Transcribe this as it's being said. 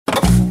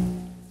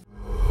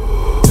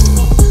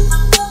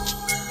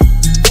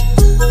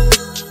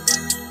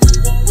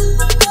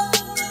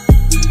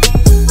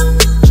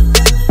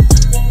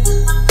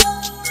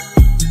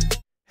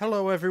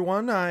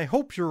everyone, I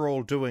hope you're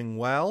all doing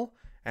well,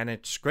 and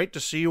it's great to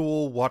see you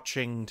all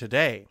watching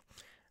today,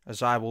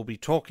 as I will be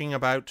talking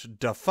about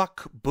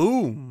Dafuq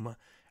Boom,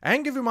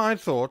 and give you my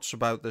thoughts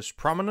about this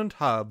prominent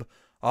hub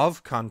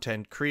of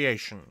content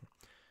creation.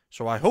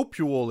 So I hope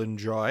you all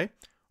enjoy,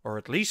 or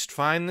at least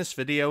find this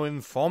video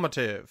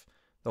informative,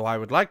 though I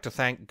would like to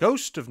thank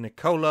Ghost of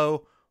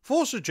Niccolo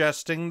for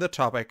suggesting the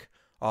topic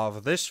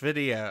of this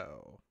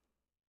video.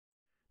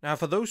 Now,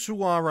 for those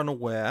who are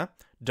unaware,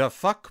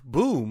 Dafuq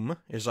Boom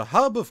is a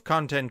hub of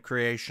content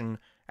creation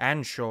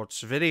and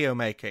shorts video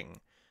making,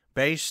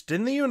 based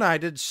in the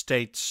United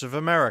States of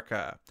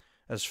America,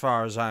 as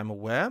far as I'm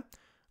aware,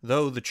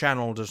 though the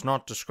channel does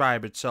not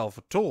describe itself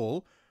at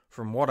all.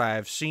 From what I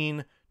have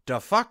seen,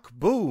 Dafuq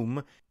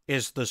Boom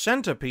is the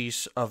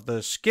centerpiece of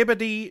the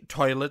Skibidi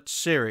Toilet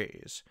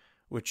series,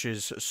 which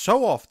is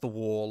so off the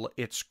wall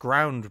it's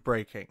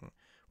groundbreaking,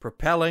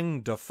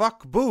 propelling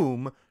Dafuq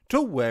Boom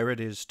to where it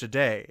is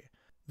today,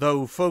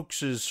 though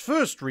folks'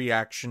 first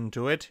reaction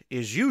to it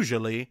is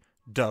usually,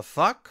 "Da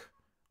fuck?"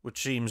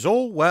 Which seems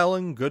all well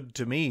and good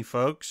to me,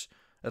 folks,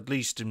 at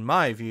least in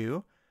my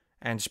view.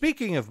 And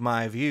speaking of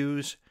my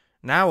views,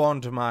 now on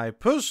to my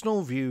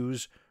personal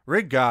views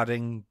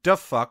regarding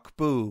Dafuq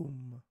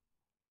Boom.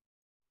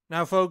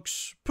 Now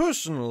folks,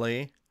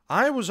 personally,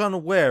 I was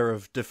unaware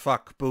of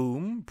Dafuq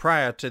Boom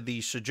prior to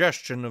the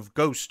suggestion of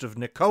Ghost of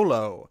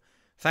Niccolo.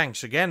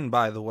 Thanks again,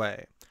 by the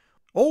way.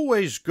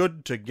 Always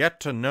good to get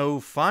to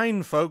know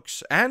fine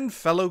folks and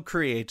fellow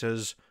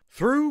creators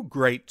through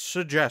great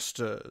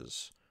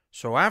suggestors.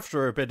 So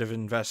after a bit of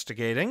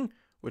investigating,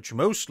 which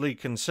mostly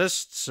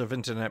consists of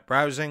internet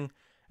browsing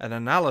and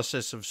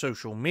analysis of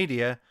social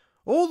media,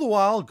 all the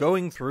while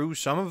going through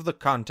some of the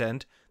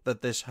content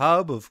that this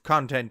hub of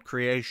content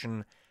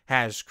creation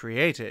has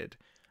created,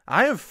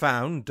 I have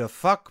found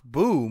Dafuq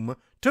Boom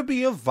to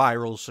be a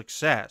viral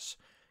success,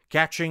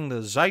 catching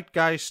the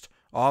zeitgeist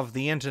of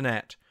the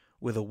internet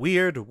with a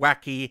weird,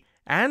 wacky,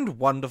 and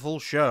wonderful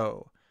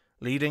show,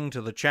 leading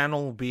to the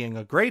channel being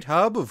a great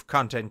hub of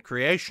content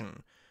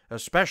creation,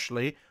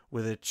 especially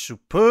with its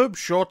superb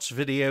shorts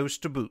videos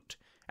to boot,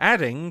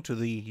 adding to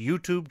the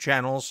YouTube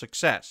channel's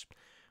success,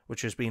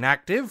 which has been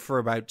active for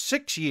about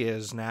 6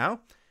 years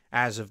now,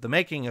 as of the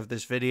making of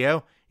this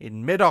video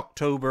in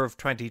mid-October of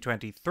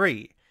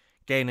 2023,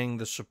 gaining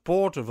the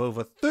support of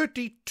over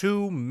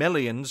 32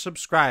 million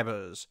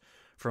subscribers.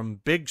 From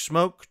Big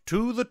Smoke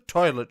to The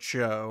Toilet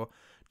Show,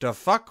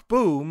 Dafuq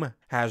Boom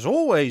has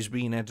always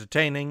been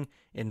entertaining,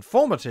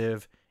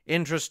 informative,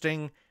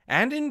 interesting,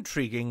 and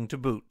intriguing to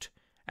boot.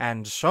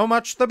 And so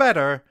much the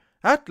better,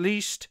 at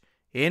least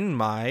in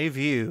my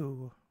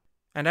view.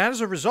 And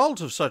as a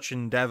result of such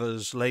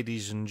endeavors,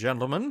 ladies and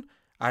gentlemen,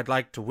 I'd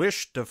like to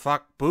wish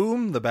Dafuq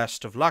Boom the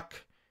best of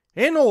luck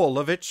in all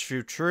of its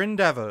future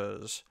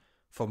endeavors.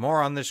 For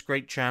more on this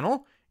great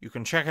channel, you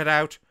can check it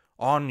out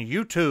on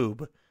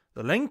YouTube.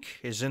 The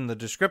link is in the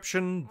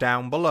description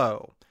down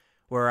below,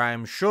 where I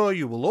am sure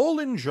you will all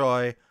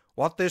enjoy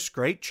what this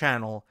great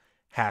channel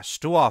has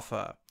to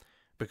offer,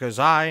 because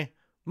I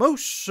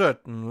most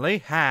certainly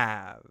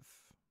have.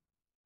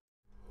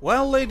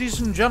 Well, ladies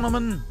and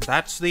gentlemen,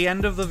 that's the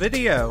end of the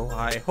video.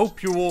 I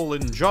hope you all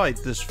enjoyed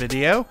this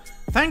video.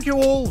 Thank you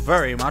all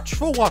very much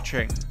for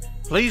watching.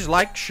 Please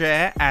like,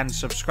 share, and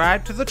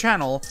subscribe to the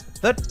channel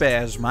that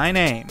bears my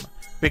name,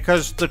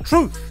 because the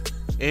truth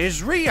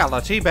is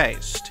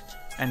reality-based.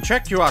 And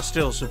check you are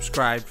still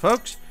subscribed,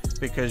 folks,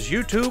 because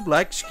YouTube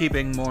likes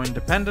keeping more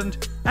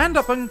independent and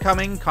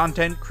up-and-coming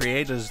content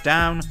creators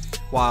down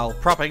while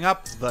propping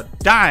up the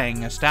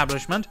dying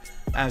establishment,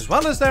 as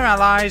well as their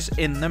allies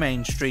in the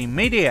mainstream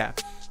media.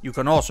 You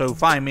can also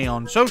find me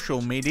on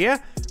social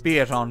media, be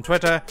it on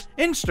Twitter,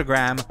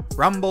 Instagram,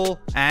 Rumble,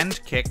 and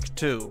Kick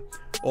too.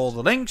 All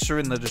the links are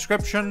in the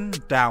description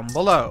down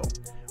below,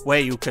 where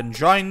you can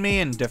join me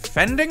in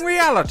defending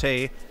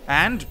reality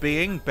and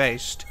being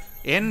based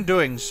in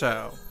doing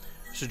so.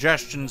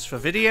 Suggestions for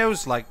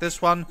videos like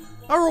this one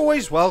are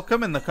always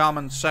welcome in the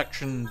comments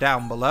section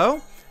down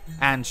below,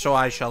 and so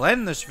I shall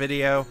end this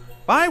video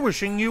by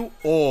wishing you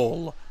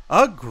all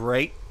a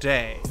great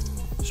day.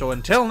 So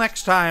until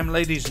next time,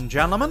 ladies and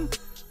gentlemen,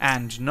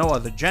 and no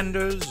other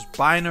genders,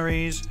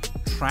 binaries,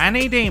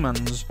 tranny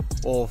demons,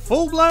 or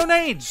full-blown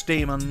AIDS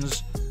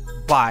demons,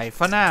 bye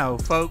for now,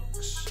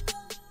 folks.